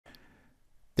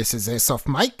This is Airsoft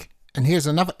Mike, and here's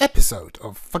another episode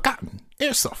of Forgotten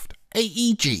Airsoft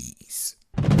AEGs.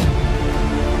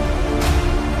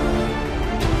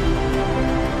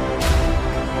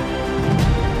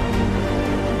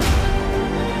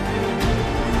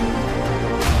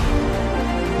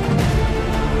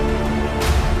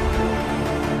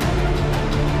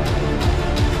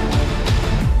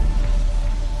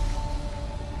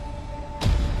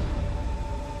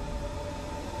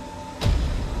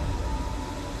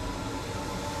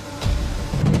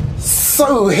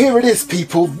 So here it is,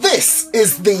 people. This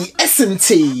is the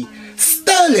S&T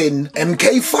Sterling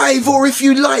MK5, or if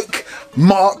you like,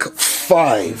 Mark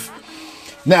 5.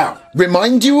 Now,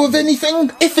 remind you of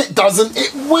anything? If it doesn't,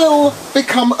 it will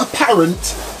become apparent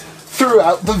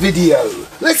throughout the video.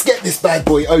 Let's get this bad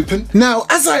boy open. Now,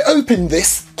 as I open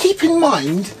this, keep in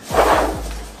mind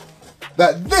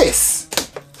that this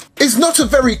is not a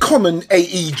very common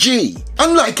AEG,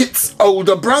 unlike its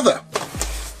older brother.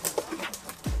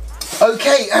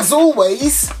 Okay, as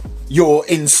always, your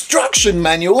instruction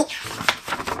manual.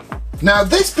 Now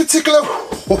this particular,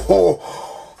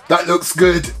 that looks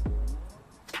good.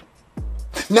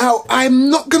 Now I'm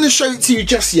not going to show it to you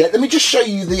just yet. Let me just show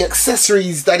you the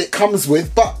accessories that it comes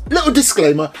with, but little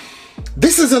disclaimer,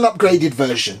 this is an upgraded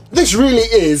version. This really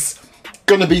is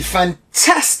going to be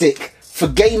fantastic for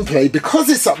gameplay because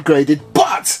it's upgraded,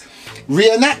 but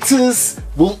reenactors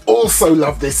will also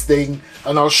love this thing,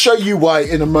 and I'll show you why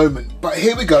in a moment. But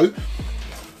here we go.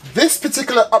 This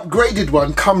particular upgraded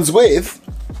one comes with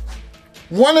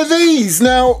one of these.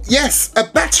 Now, yes, a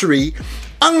battery,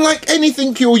 unlike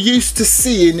anything you're used to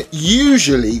seeing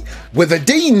usually, with a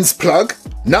Dean's plug.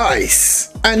 Nice.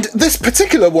 And this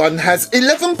particular one has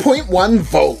 11.1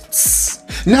 volts.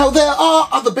 Now there are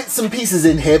other bits and pieces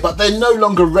in here, but they're no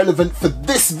longer relevant for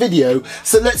this video,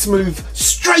 so let's move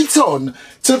straight on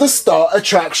to the start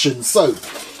attraction. So,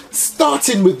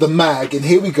 starting with the mag, and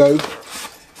here we go.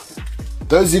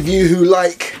 Those of you who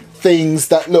like things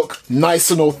that look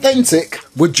nice and authentic,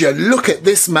 would you look at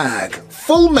this mag?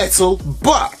 Full metal,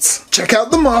 but check out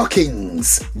the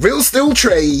markings. Real steel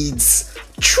trades,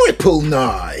 triple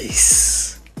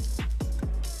nice.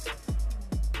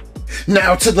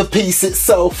 Now to the piece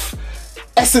itself.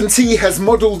 S&T has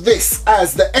modelled this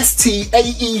as the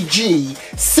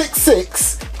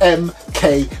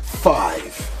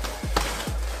ST-AEG-66MK5.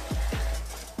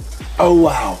 Oh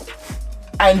wow.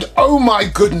 And oh my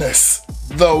goodness,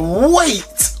 the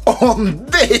weight on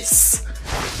this!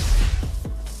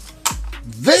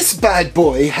 This bad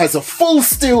boy has a full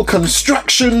steel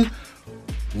construction,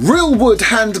 real wood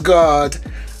handguard,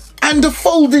 and a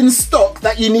folding stock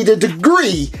that you need a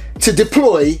degree to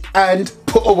deploy and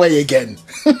put away again.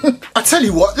 I tell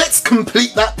you what, let's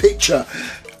complete that picture.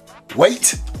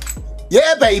 Wait.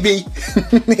 Yeah, baby.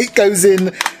 It goes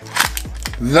in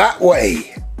that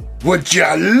way. Would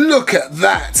you look at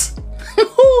that?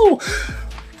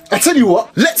 I tell you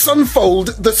what, let's unfold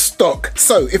the stock.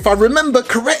 So if I remember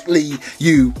correctly,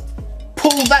 you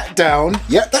pull that down.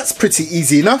 Yep, that's pretty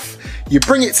easy enough. You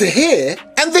bring it to here,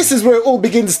 and this is where it all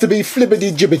begins to be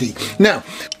flibbity-jibbity. Now,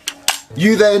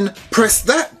 you then press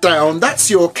that down. That's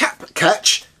your cap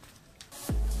catch.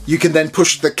 You can then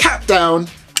push the cap down,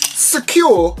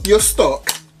 secure your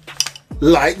stock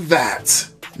like that.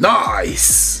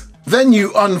 Nice. Then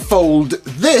you unfold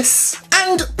this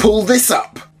and pull this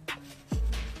up.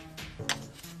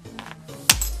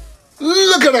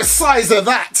 Look at the size of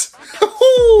that.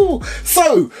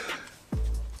 So,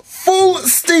 full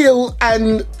steel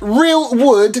and real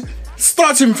wood,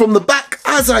 starting from the back,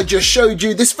 as I just showed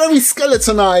you, this very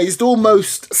skeletonized,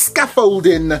 almost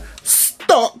scaffolding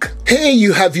stock. Here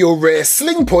you have your rear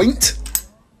sling point,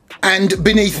 and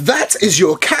beneath that is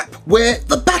your cap where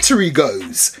the battery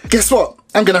goes. Guess what?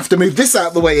 I'm gonna have to move this out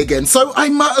of the way again, so I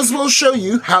might as well show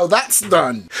you how that's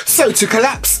done. So to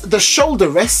collapse the shoulder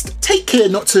rest, take care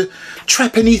not to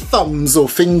trap any thumbs or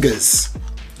fingers.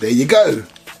 There you go.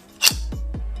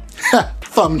 Ha,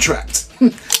 thumb trapped.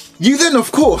 You then,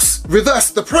 of course, reverse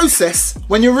the process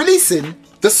when you're releasing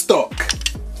the stock.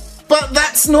 But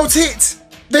that's not it.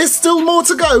 There's still more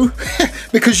to go,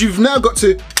 because you've now got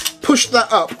to push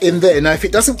that up in there. Now if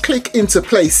it doesn't click into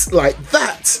place like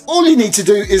that, all you need to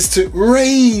do is to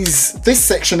raise this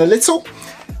section a little,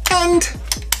 and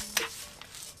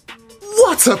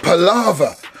what a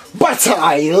palaver, but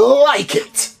I like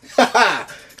it.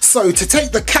 So to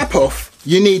take the cap off,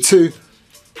 you need to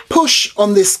push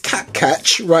on this cap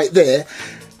catch right there.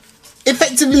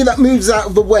 Effectively that moves out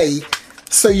of the way,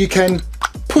 so you can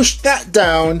push that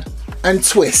down and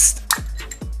twist.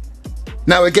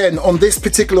 Now again, on this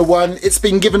particular one, it's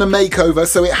been given a makeover,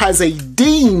 so it has a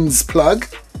Dean's plug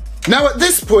Now at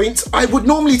this point, I would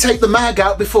normally take the mag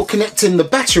out before connecting the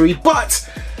battery, but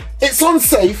it's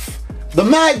unsafe. The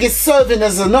mag is serving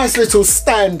as a nice little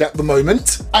stand at the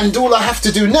moment, and all I have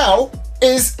to do now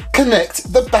is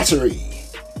connect the battery.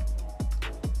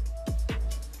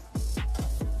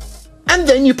 And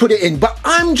then you put it in, but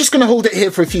I'm just gonna hold it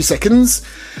here for a few seconds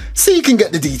so you can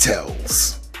get the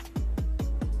details.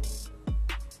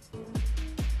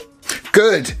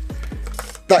 Good,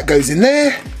 that goes in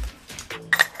there.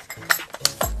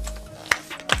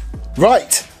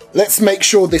 Right, let's make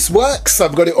sure this works.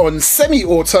 I've got it on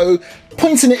semi-auto,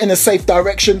 pointing it in a safe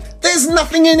direction. There's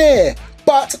nothing in here,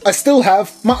 but I still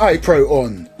have my iPro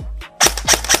on.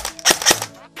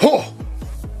 Oh,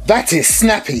 that is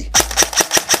snappy.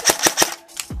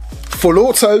 Full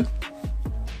auto.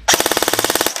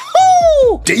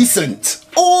 Oh, decent.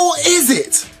 Or is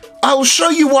it? I'll show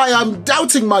you why I'm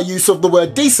doubting my use of the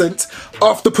word decent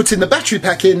after putting the battery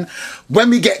pack in when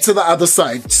we get to the other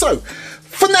side. So,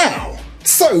 for now,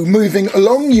 moving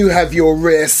along, you have your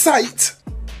rear sight.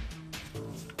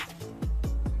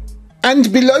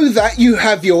 And below that, you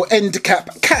have your end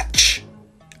cap catch.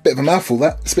 Bit of a mouthful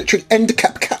that, it's a bit tricky. End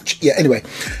cap catch, yeah, anyway.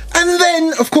 And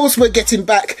then, of course, we're getting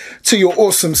back to your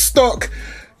awesome stock,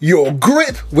 your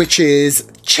grip, which is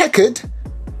checkered,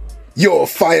 your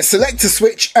fire selector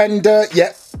switch, and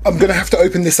yeah, I'm gonna have to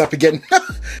open this up again.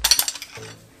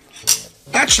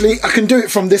 Actually, I can do it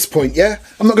from this point, yeah?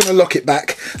 I'm not gonna lock it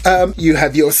back. You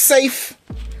have your safe,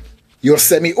 your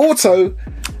semi-auto,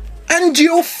 and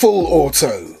your full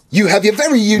auto. You have your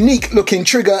very unique looking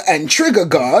trigger and trigger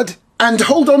guard. And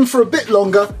hold on for a bit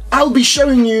longer, I'll be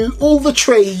showing you all the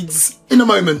trades in a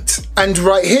moment. And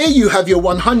right here you have your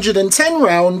 110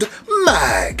 round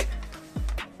mag.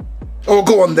 Oh,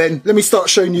 go on then, let me start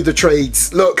showing you the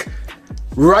trades. Look,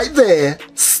 right there,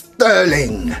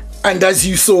 sterling. And as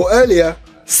you saw earlier,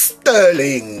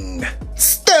 sterling.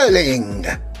 Sterling.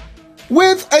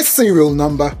 With a serial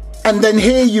number. And then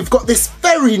here you've got this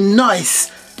very nice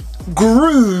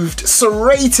grooved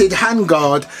serrated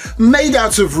handguard made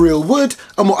out of real wood,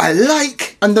 and what I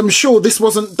like, and I'm sure this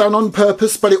wasn't done on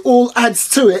purpose, but it all adds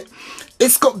to it,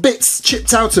 it's got bits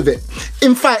chipped out of it.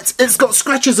 In fact, it's got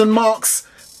scratches and marks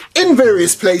in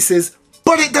various places,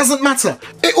 but it doesn't matter.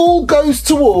 It all goes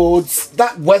towards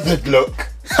that weathered look.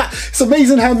 It's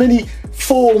amazing how many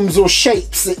forms or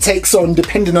shapes it takes on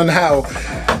depending on how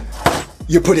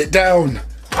you put it down.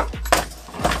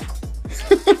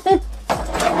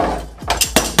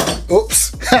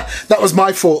 Oops, that was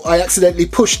my fault. I accidentally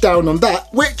pushed down on that,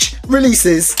 which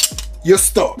releases your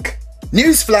stock.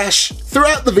 Newsflash,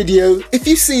 throughout the video, if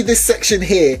you see this section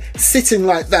here sitting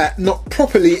like that, not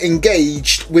properly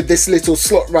engaged with this little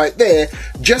slot right there,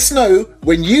 just know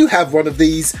when you have one of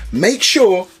these, make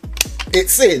sure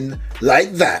it's in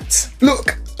like that.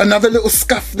 Look, another little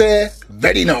scuff there,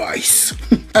 very nice.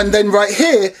 And then right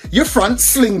here, your front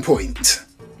sling point.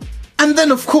 And then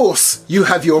of course, you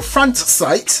have your front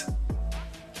sight.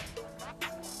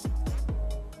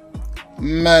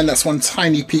 Man, that's one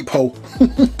tiny peephole.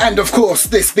 And of course,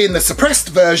 this being the suppressed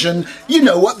version, you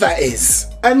know what that is.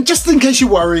 And just in case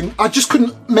you're worrying, I just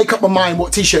couldn't make up my mind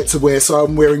what t-shirt to wear, so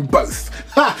I'm wearing both.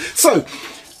 So,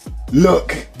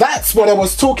 look, that's what I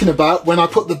was talking about when I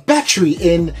put the battery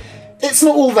in. It's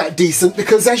not all that decent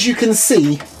because as you can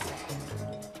see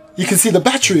the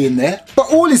battery in there,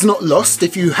 but all is not lost.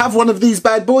 If you have one of these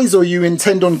bad boys or you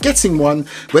intend on getting one,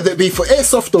 whether it be for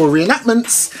airsoft or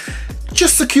reenactments,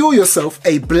 just secure yourself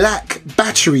a black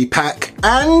battery pack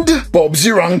and Bob's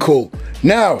your uncle.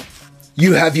 Now,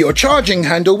 you have your charging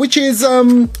handle, which is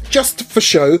just for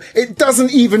show. It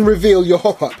doesn't even reveal your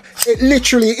hop-up. It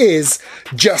literally is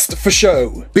just for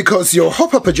show because your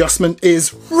hop-up adjustment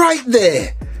is right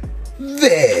there.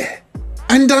 There.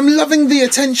 And I'm loving the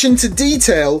attention to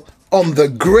detail on the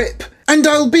grip. And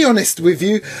I'll be honest with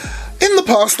you, in the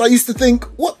past I used to think,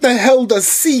 what the hell does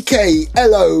CK,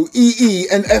 LO, EE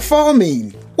and FR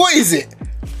mean? What is it?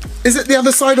 Is it the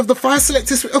other side of the fire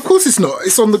selector switch? Of course it's not,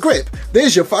 it's on the grip.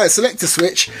 There's your fire selector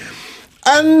switch.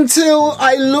 Until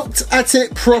I looked at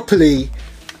it properly.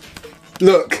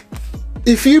 Look,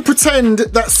 if you pretend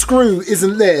that screw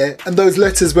isn't there and those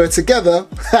letters were together,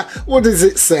 what does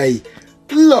it say?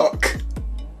 Look.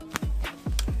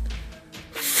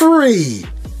 Free.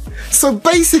 So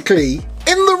basically,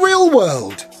 in the real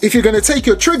world, if you're going to take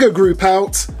your trigger group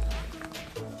out,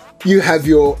 you have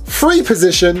your free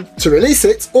position to release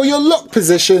it or your lock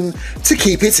position to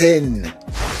keep it in.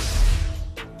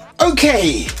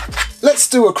 Okay, let's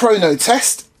do a chrono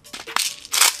test.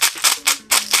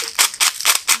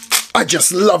 I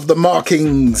just love the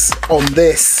markings on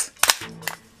this.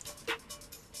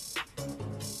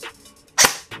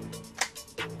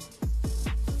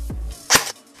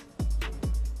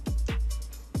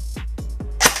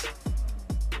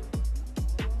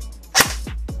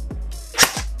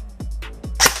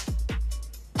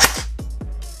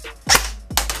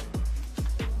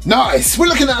 Nice, we're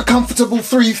looking at a comfortable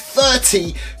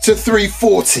 330 to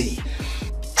 340.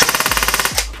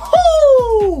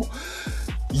 Woo!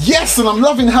 Yes, and I'm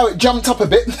loving how it jumped up a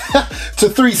bit to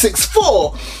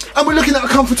 364. And we're looking at a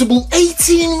comfortable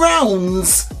 18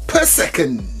 rounds per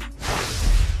second.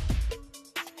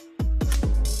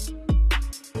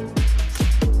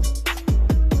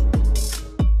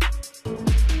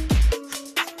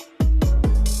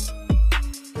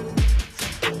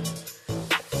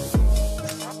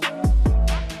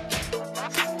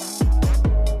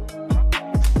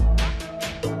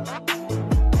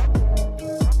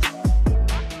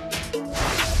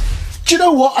 Do you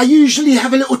know what? I usually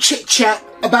have a little chit chat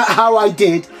about how I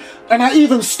did, and I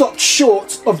even stopped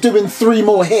short of doing 3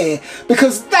 more here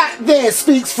because that there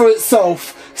speaks for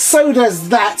itself. So does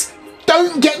that.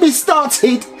 Don't get me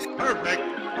started. Perfect.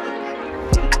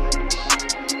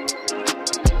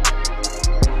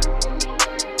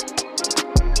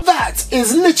 That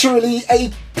is literally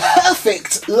a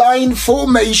perfect line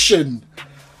formation.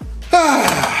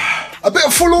 A bit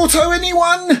of full auto,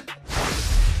 anyone?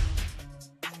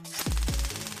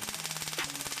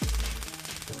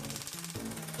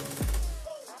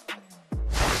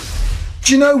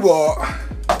 Do you know what?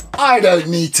 I don't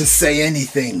need to say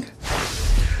anything.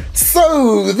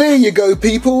 So there you go,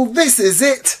 people. This is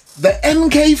it. The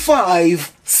MK5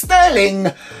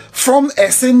 Sterling from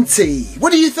S&T.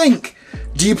 What do you think?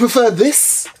 Do you prefer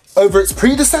this over its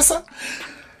predecessor?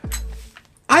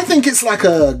 I think it's like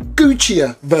a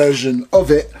Guccier version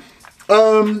of it.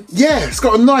 Yeah, it's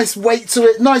got a nice weight to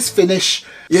it, nice finish.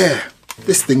 Yeah,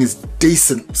 this thing is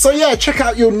decent. So yeah, check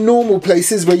out your normal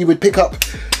places where you would pick up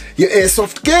your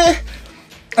airsoft gear,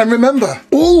 and remember,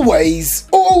 always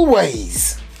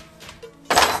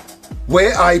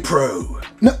wear iPro.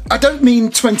 No, I don't mean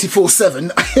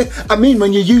 24/7. I mean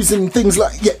when you're using things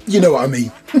like, yeah, you know what I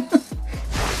mean.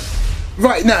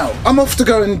 Right now, I'm off to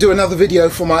go and do another video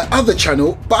for my other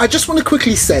channel, but I just want to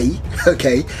quickly say,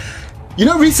 okay, you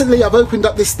know, recently I've opened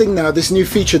up this thing now, this new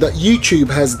feature that YouTube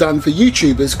has done for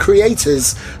YouTubers,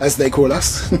 creators, as they call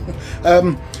us,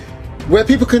 where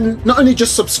people can not only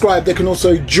just subscribe, they can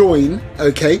also join,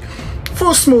 okay,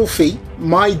 for a small fee.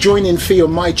 My joining fee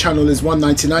on my channel is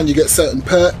 $1.99, you get certain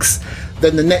perks.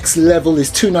 Then the next level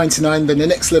is $2.99, then the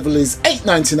next level is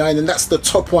 $8.99, and that's the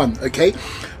top one, okay?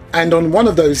 And on one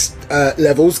of those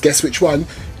levels, guess which one,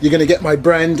 you're gonna get my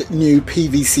brand new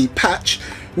PVC patch.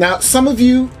 Now, some of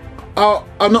you are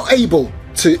not able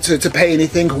to pay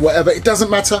anything or whatever, it doesn't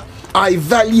matter. I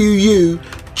value you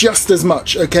just as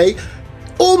much, okay?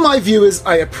 All my viewers,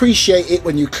 I appreciate it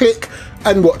when you click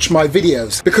and watch my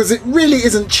videos because it really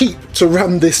isn't cheap to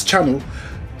run this channel.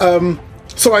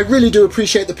 So I really do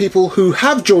appreciate the people who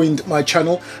have joined my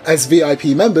channel as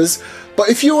VIP members. But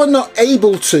if you are not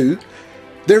able to,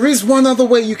 there is one other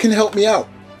way you can help me out.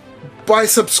 By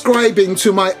subscribing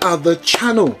to my other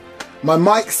channel, my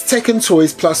Mike's Tech and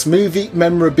Toys plus movie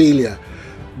memorabilia.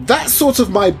 That's sort of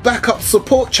my backup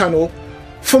support channel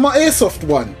for my airsoft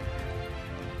one.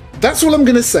 That's all I'm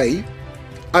gonna say.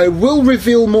 I will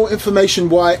reveal more information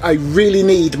why I really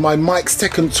need my Mike's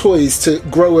Tech and Toys to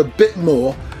grow a bit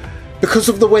more because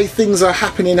of the way things are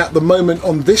happening at the moment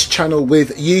on this channel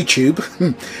with YouTube.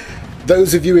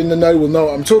 Those of you in the know will know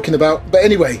what I'm talking about. But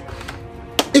anyway,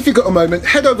 if you've got a moment,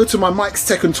 head over to my Mike's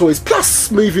Tech and Toys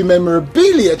plus movie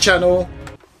memorabilia channel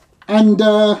and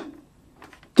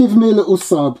give me a little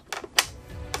sub.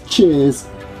 Cheers.